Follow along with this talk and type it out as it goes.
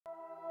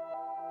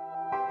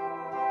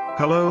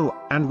Hello,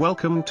 and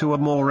welcome to A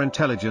More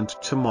Intelligent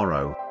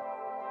Tomorrow.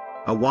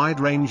 A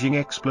wide-ranging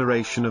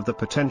exploration of the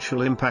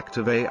potential impact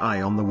of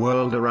AI on the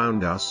world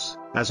around us,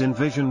 as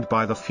envisioned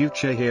by the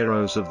future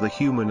heroes of the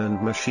human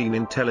and machine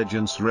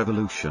intelligence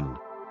revolution.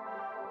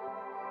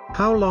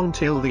 How long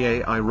till the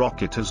AI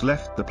rocket has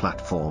left the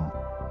platform?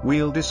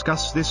 We'll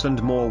discuss this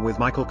and more with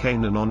Michael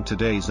Kanaan on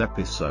today's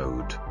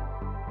episode.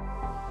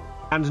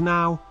 And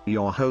now,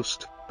 your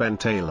host, Ben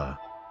Taylor.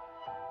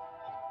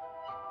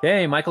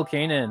 Hey, Michael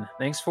Kanaan.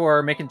 Thanks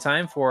for making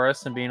time for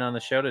us and being on the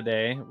show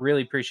today.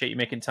 Really appreciate you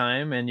making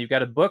time. And you've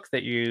got a book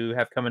that you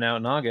have coming out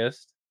in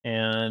August,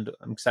 and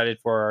I'm excited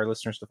for our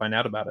listeners to find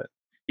out about it.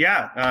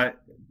 Yeah,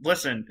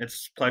 listen,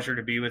 it's a pleasure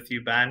to be with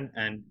you, Ben,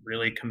 and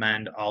really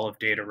commend all of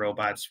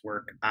DataRobot's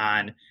work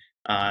on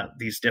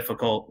these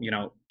difficult,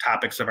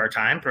 topics of our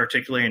time,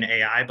 particularly in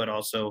AI, but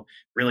also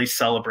really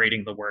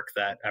celebrating the work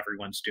that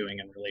everyone's doing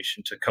in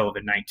relation to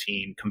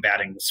COVID-19,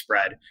 combating the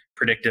spread,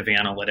 predictive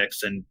analytics,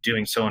 and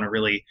doing so in a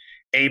really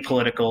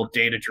apolitical,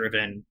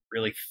 data-driven,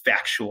 really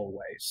factual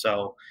way.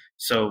 So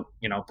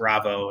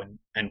bravo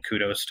and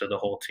kudos to the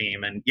whole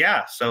team. And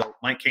yeah, so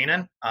Mike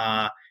Kanaan,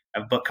 I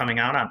have a book coming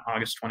out on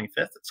August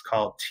 25th. It's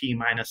called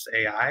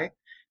T-AI.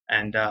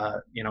 And,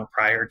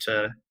 prior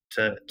to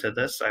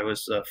this, I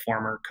was a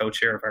former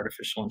co-chair of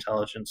artificial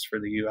intelligence for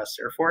the U.S.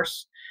 Air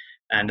Force,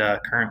 and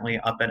currently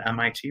up at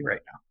MIT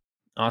right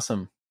now.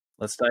 Awesome.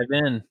 Let's dive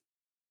in.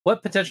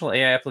 What potential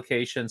AI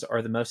applications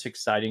are the most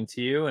exciting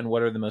to you, and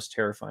what are the most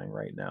terrifying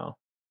right now?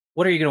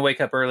 What are you going to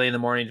wake up early in the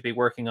morning to be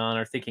working on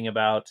or thinking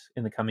about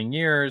in the coming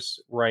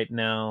years right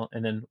now?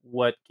 And then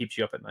what keeps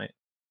you up at night?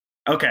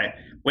 Okay,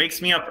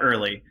 wakes me up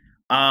early.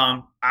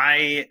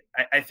 I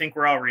think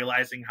we're all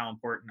realizing how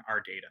important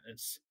our data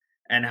is,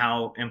 and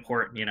how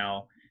important,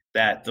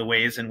 that the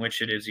ways in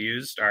which it is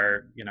used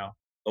are,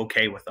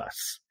 okay with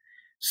us.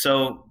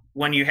 So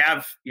when you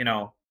have,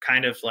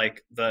 kind of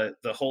like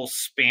the whole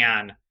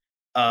span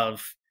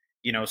of,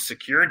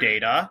 secure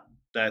data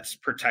that's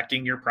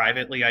protecting your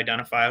privately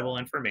identifiable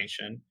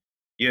information,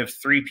 you have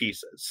three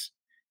pieces.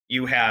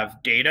 You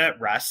have data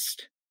at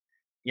rest,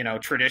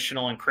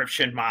 traditional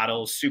encryption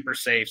models, super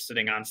safe,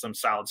 sitting on some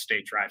solid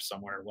state drive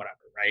somewhere or whatever,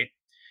 right?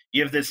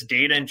 You have this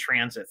data in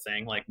transit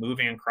thing, like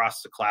moving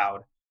across the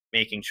cloud,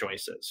 making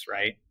choices,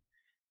 right?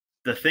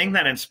 The thing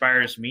that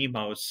inspires me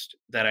most,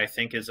 that I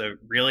think is a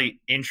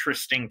really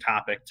interesting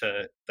topic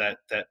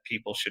that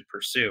people should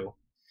pursue,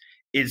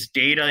 is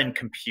data and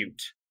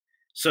compute.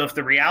 So if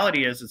the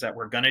reality is that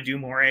we're going to do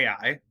more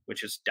AI,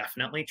 which is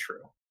definitely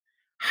true,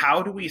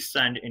 how do we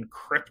send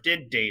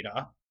encrypted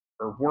data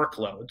or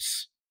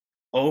workloads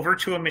over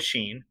to a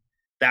machine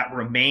that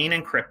remain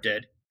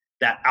encrypted,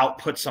 that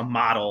outputs a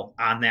model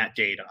on that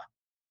data,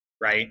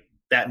 right?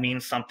 That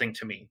means something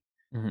to me.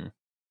 Mm-hmm.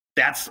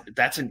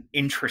 That's an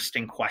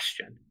interesting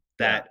question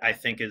that I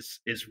think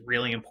is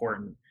really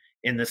important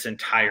in this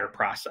entire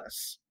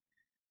process.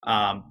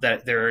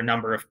 That there are a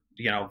number of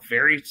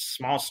very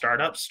small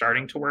startups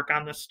starting to work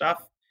on this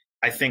stuff.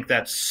 I think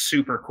that's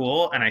super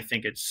cool, and I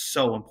think it's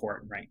so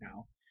important right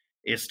now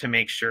is to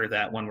make sure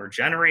that when we're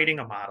generating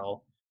a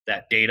model,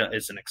 that data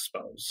isn't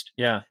exposed.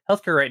 Yeah,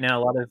 healthcare right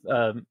now, a lot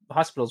of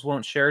hospitals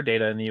won't share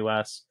data in the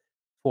U.S.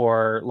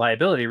 for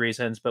liability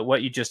reasons, but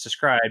what you just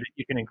described,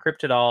 you can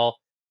encrypt it all,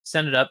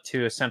 send it up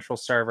to a central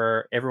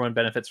server, everyone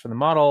benefits from the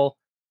model,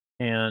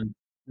 and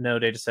no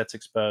data sets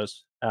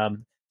exposed.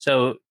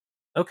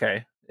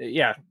 Okay,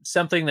 yeah,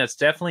 something that's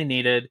definitely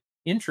needed,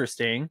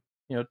 interesting,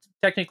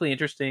 technically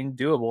interesting,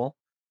 doable.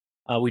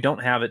 We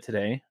don't have it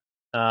today.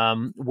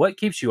 What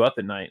keeps you up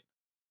at night?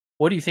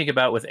 What do you think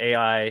about with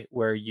AI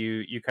where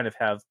you kind of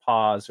have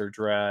pause or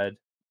dread?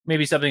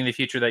 Maybe something in the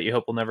future that you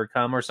hope will never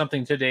come, or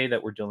something today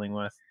that we're dealing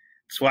with?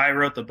 That's why I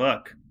wrote the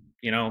book,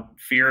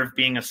 fear of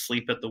being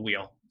asleep at the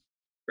wheel,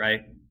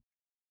 right?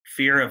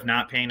 Fear of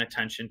not paying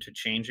attention to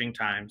changing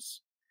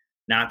times,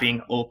 not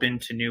being open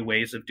to new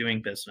ways of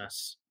doing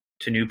business,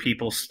 to new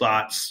people's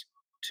thoughts,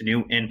 to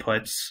new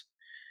inputs,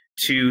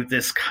 to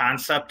this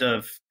concept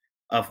of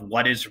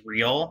what is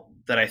real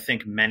that I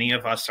think many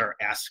of us are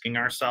asking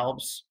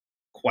ourselves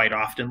quite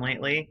often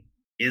lately.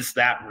 Is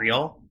that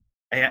real?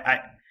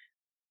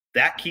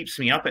 That keeps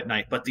me up at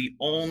night. But the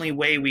only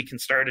way we can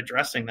start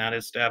addressing that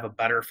is to have a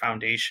better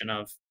foundation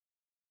of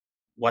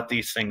what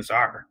these things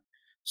are.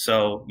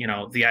 So,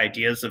 the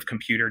ideas of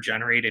computer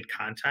generated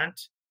content,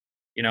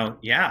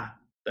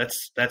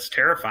 that's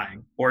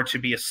terrifying. Or to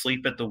be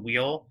asleep at the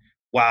wheel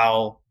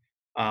while,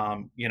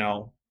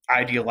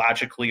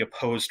 ideologically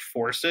opposed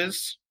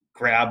forces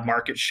grab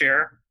market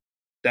share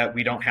that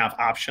we don't have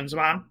options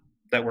on,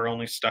 that we're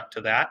only stuck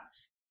to that.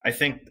 I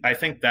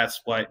think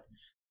that's what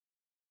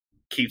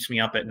keeps me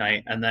up at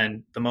night. And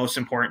then the most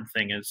important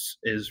thing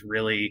is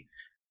really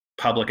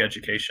public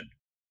education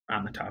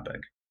on the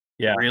topic.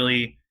 Yeah.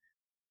 Really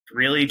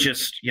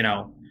just,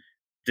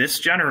 this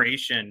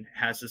generation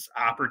has this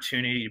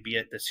opportunity to be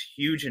at this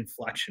huge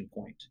inflection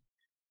point,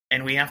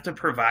 and we have to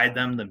provide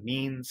them the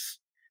means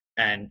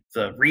and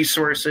the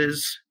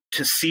resources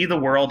to see the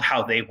world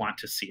how they want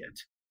to see it.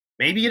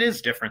 Maybe it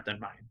is different than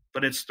mine,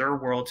 but it's their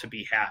world to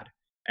be had.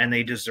 and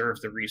they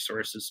deserve the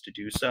resources to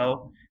do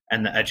so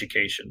and the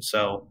education.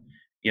 So,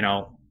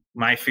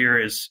 my fear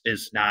is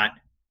not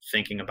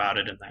thinking about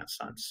it in that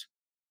sense.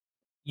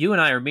 You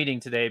and I are meeting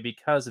today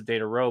because of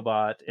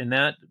DataRobot, and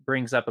that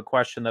brings up a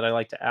question that I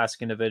like to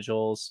ask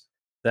individuals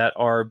that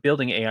are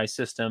building AI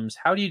systems.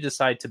 How do you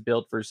decide to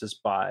build versus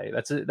buy?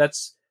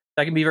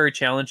 That can be very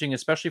challenging,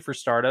 especially for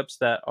startups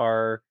that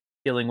are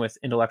dealing with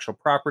intellectual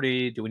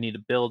property. Do we need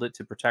to build it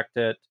to protect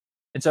it?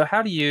 And so,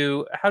 how do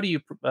you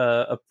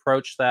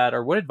approach that,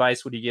 or what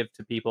advice would you give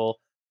to people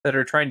that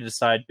are trying to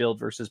decide build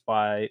versus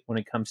buy when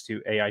it comes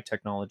to AI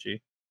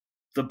technology?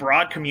 The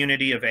broad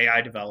community of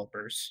AI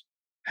developers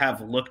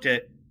have looked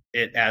at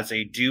it as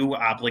a due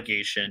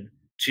obligation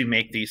to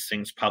make these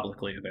things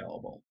publicly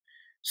available.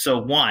 So,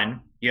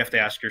 one, you have to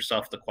ask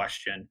yourself the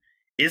question,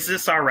 is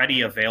this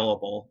already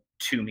available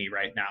to me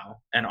right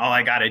now? And all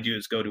I got to do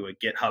is go to a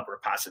GitHub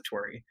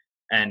repository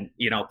and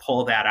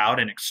pull that out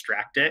and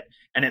extract it.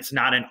 And it's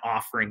not an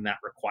offering that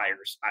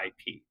requires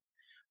IP.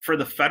 For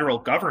the federal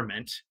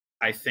government,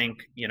 I think,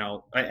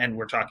 and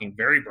we're talking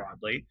very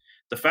broadly,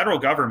 the federal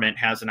government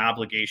has an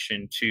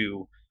obligation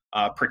to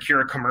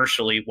procure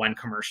commercially when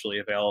commercially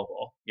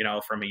available,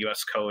 from a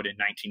US code in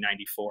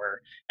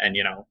 1994.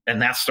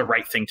 And that's the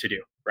right thing to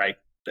do, right?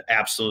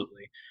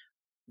 Absolutely.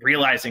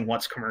 Realizing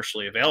what's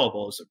commercially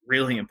available is a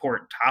really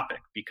important topic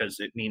because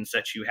it means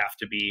that you have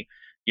to be,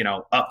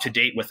 up to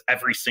date with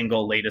every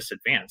single latest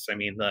advance. I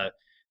mean,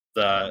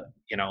 the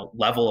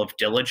level of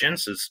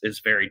diligence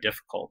is very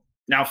difficult.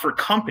 Now, for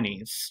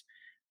companies,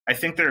 I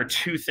think there are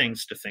two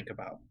things to think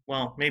about.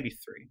 Well, maybe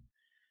three.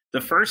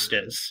 The first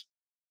is,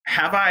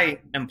 have I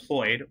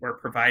employed or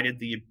provided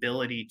the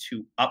ability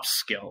to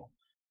upskill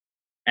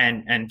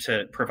and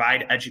to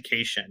provide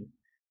education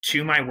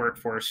to my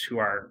workforce who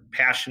are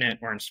passionate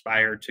or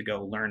inspired to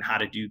go learn how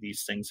to do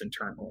these things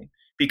internally?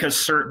 Because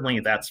certainly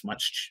that's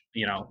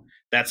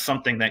that's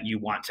something that you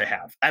want to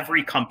have.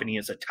 Every company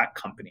is a tech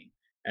company.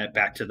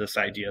 Back to this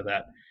idea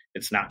that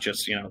it's not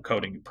just,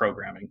 coding and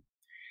programming.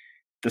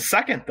 The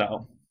second,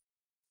 though,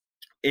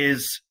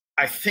 is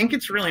I think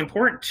it's really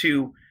important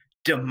to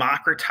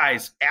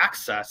democratize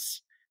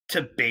access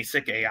to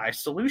basic AI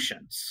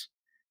solutions,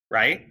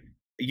 right?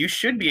 You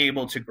should be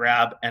able to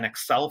grab an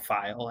Excel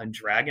file and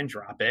drag and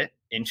drop it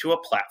into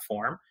a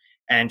platform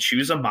and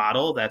choose a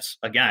model that's,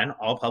 again,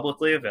 all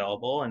publicly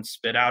available and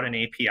spit out an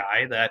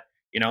API that,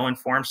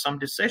 informs some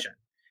decision.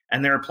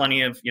 And there are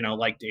plenty of,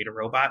 like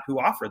DataRobot who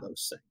offer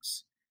those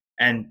things.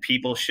 And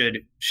people should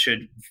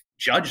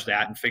judge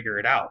that and figure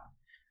it out.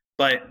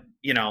 But,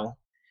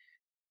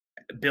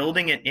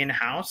 building it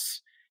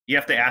in-house, you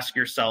have to ask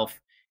yourself,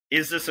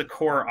 is this a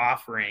core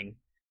offering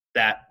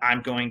that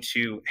I'm going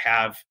to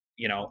have,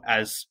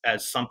 as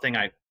something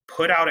I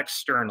put out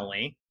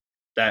externally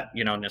that,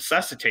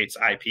 necessitates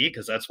IP,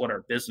 because that's what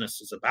our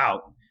business is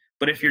about.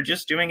 But if you're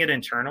just doing it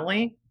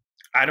internally,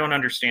 I don't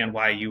understand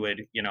why you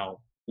would,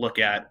 look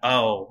at,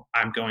 oh,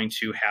 I'm going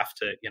to have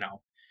to,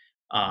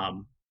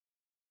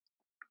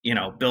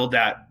 build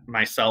that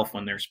myself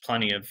when there's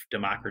plenty of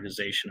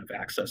democratization of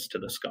access to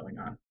this going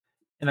on.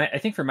 And I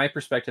think from my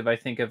perspective, I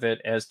think of it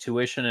as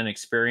tuition and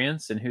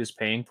experience and who's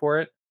paying for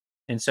it.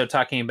 And so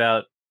talking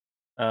about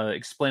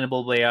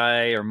explainable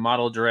AI or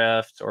model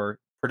drift or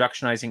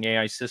productionizing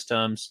AI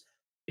systems,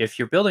 if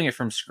you're building it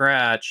from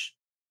scratch,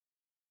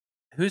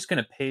 who's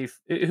going to pay?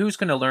 Who's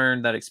going to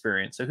learn that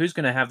experience? So who's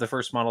going to have the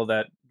first model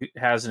that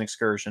has an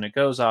excursion? It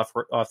goes off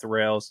the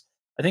rails.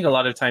 I think a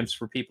lot of times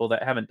for people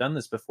that haven't done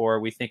this before,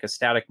 we think a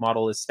static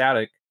model is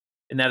static,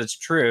 and that is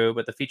true,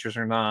 but the features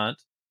are not.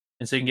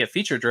 And so you can get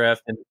feature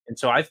drift. And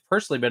so I've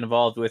personally been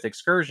involved with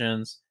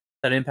excursions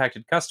that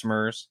impacted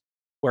customers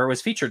where it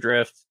was feature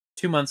drift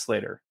 2 months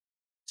later.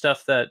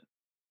 Stuff that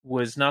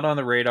was not on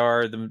the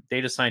radar. The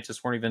data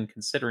scientists weren't even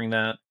considering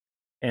that.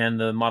 And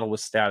the model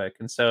was static.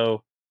 And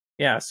so,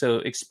 yeah, so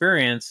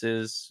experience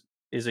is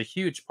a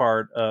huge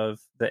part of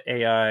the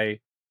AI,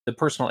 the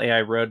personal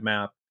AI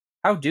roadmap.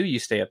 How do you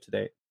stay up to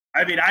date?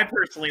 I mean, I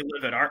personally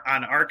live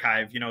on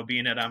archive,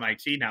 being at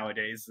MIT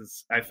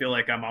nowadays, I feel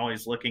like I'm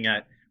always looking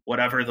at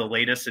whatever the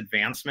latest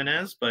advancement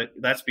is, but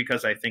that's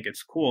because I think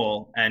it's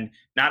cool. And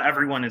not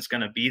everyone is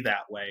going to be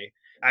that way.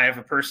 I have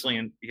a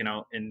personally,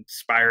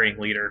 inspiring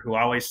leader who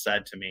always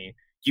said to me,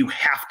 you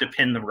have to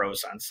pin the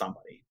rose on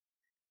somebody.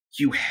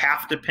 You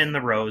have to pin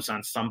the rose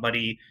on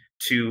somebody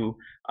to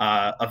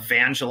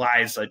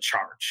evangelize a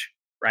charge,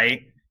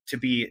 right?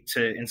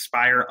 To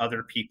inspire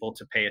other people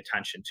to pay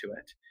attention to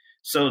it.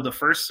 So the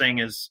first thing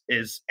is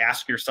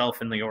ask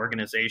yourself in the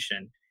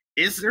organization,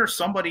 is there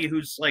somebody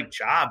whose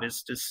job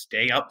is to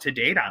stay up to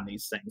date on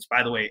these things?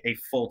 By the way, a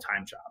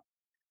full-time job,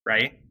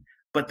 right?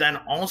 But then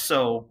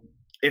also,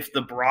 if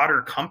the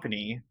broader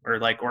company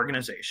or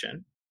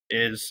organization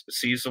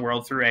sees the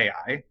world through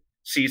AI,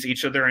 sees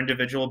each of their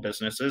individual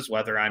businesses,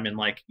 whether I'm in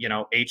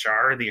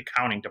HR or the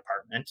accounting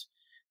department,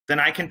 then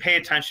I can pay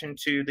attention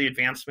to the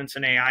advancements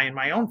in AI in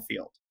my own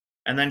field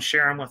and then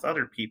share them with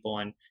other people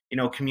and,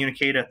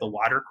 communicate at the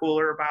water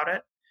cooler about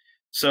it.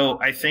 So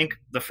I think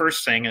the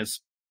first thing is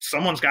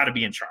someone's got to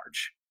be in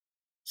charge.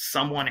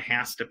 someone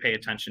has to pay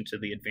attention to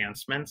the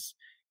advancements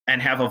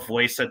and have a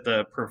voice at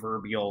the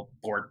proverbial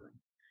boardroom.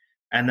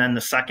 And then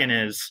the second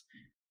is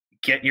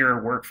get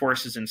your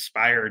workforces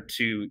inspired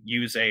to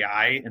use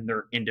AI in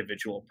their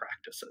individual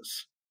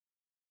practices.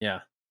 Yeah.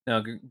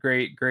 No,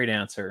 great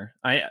answer.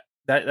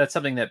 That's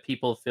something that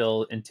people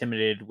feel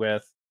intimidated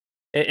with,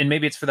 and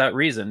maybe it's for that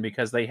reason,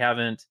 because they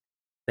haven't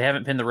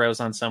pinned the rose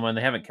on someone,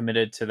 they haven't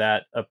committed to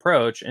that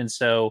approach, and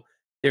so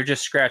they're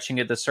just scratching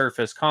at the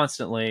surface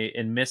constantly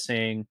and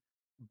missing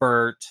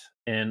BERT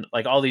and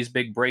like all these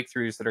big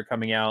breakthroughs that are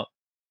coming out,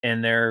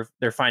 and they're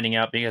finding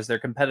out because their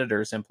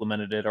competitors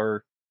implemented it,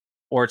 or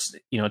it's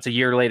it's a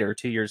year later,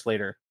 2 years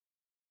later.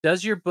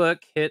 Does your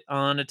book hit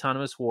on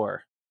autonomous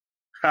war?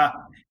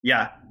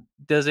 Yeah.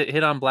 Does it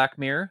hit on Black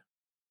Mirror?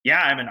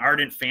 Yeah, I'm an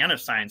ardent fan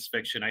of science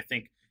fiction. I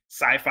think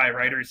sci-fi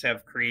writers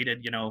have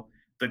created,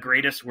 the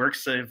greatest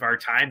works of our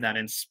time that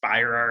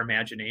inspire our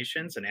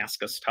imaginations and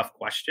ask us tough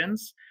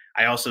questions.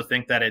 I also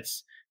think that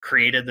it's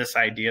created this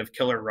idea of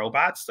killer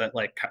robots that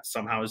like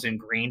somehow is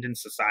ingrained in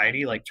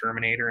society, like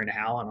Terminator and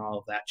HAL and all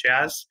of that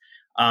jazz.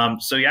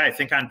 So yeah, I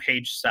think on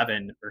page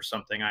 7 or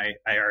something, I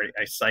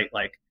cite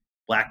like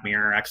Black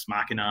Mirror, Ex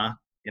Machina,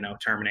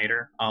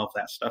 Terminator, all of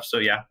that stuff. So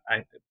yeah,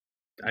 I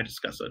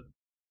discuss it.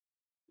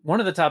 One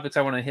of the topics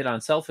I want to hit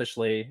on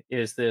selfishly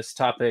is this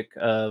topic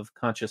of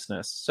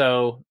consciousness.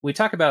 So we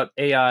talk about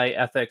AI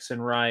ethics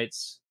and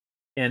rights,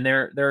 and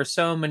there are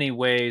so many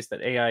ways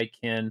that AI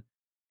can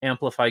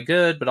amplify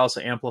good, but also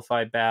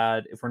amplify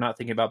bad if we're not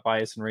thinking about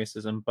bias and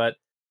racism. But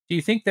do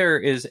you think there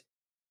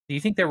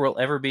will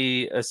ever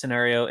be a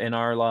scenario in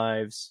our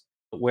lives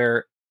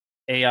where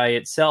AI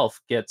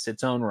itself gets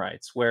its own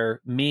rights, where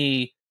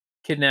me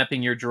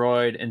kidnapping your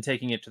droid and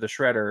taking it to the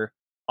shredder,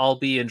 I'll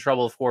be in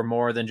trouble for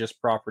more than just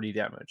property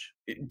damage?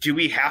 Do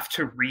we have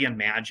to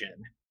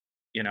reimagine,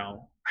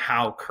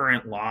 how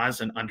current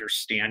laws and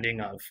understanding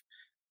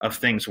of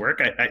things work?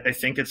 I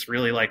think it's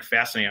really like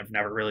fascinating. I've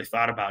never really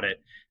thought about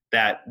it,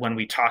 that when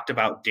we talked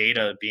about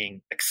data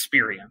being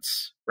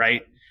experience,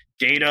 right?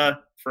 Data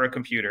for a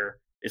computer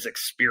is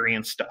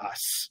experience to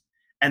us.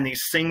 And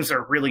these things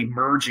are really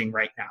merging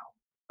right now,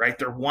 right?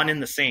 They're one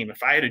and the same.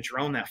 If I had a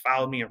drone that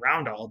followed me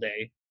around all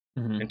day,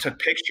 and took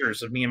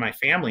pictures of me and my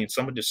family, and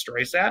someone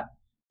destroys that,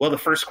 well, the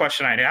first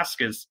question I'd ask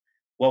is,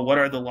 well, what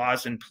are the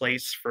laws in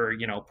place for,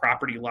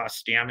 property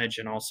loss damage,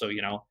 and also,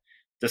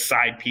 the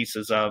side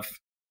pieces of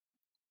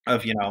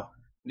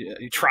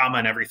trauma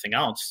and everything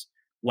else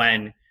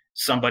when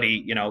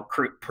somebody,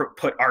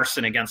 put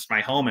arson against my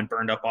home and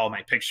burned up all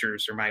my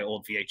pictures or my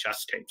old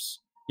VHS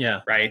tapes.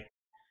 Yeah. Right.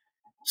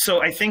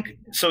 So I think,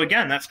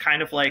 again, that's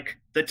kind of like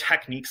the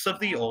techniques of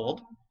the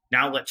old.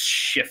 Now let's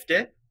shift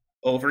it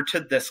over to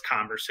this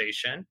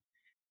conversation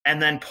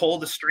and then pull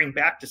the string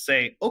back to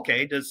say,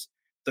 okay, does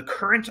the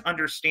current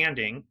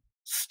understanding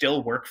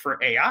still work for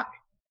AI,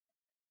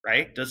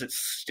 right? Does it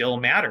still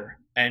matter?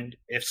 And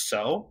if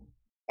so,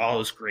 all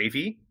is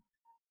gravy.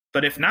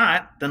 But if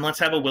not, then let's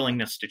have a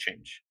willingness to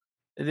change.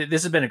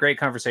 This has been a great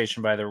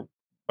conversation, by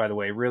the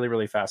way, really,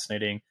 really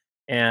fascinating.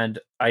 And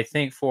I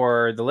think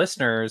for the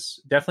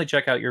listeners, definitely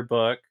check out your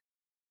book.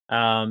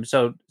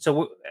 So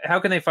how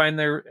can they find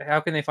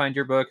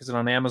your book? Is it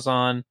on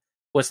Amazon?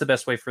 What's the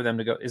best way for them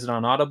to go? Is it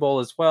on Audible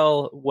as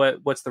well?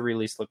 What's the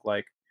release look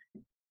like?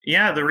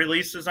 Yeah, the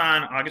release is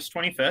on August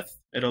 25th.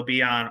 It'll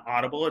be on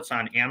Audible. It's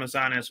on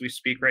Amazon as we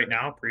speak right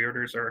now.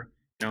 Pre-orders are,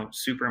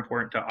 super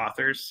important to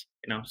authors.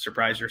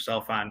 Surprise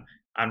yourself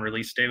on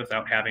release day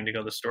without having to go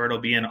to the store. It'll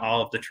be in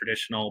all of the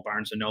traditional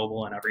Barnes and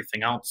Noble and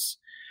everything else.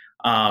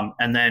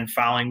 And then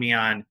following me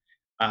on,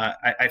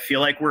 I feel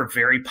like we're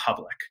very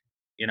public,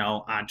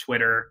 on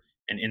Twitter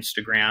and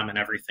Instagram and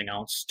everything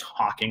else,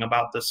 talking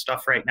about this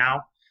stuff right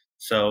now.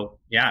 So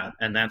yeah,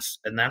 and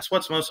that's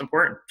what's most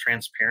important.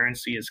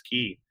 Transparency is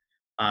key.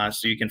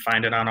 So you can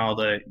find it on all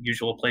the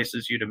usual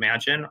places you'd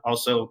imagine.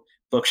 Also,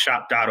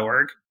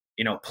 bookshop.org,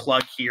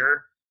 plug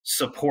here,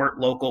 support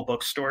local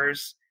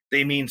bookstores.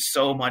 They mean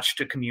so much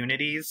to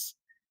communities,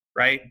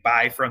 right?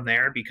 Buy from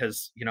there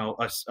because,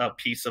 a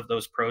piece of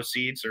those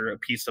proceeds or a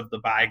piece of the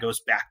buy goes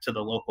back to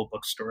the local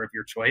bookstore of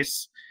your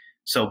choice.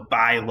 So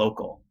buy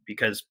local,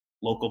 because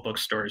local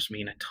bookstores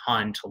mean a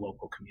ton to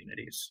local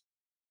communities.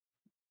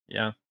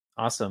 Yeah.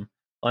 Awesome.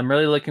 Well, I'm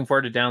really looking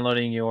forward to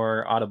downloading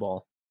your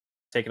Audible,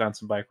 take it on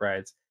some bike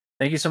rides.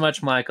 Thank you so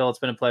much, Michael. It's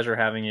been a pleasure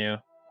having you.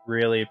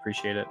 Really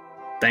appreciate it.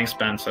 Thanks,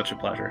 Ben. Such a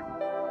pleasure.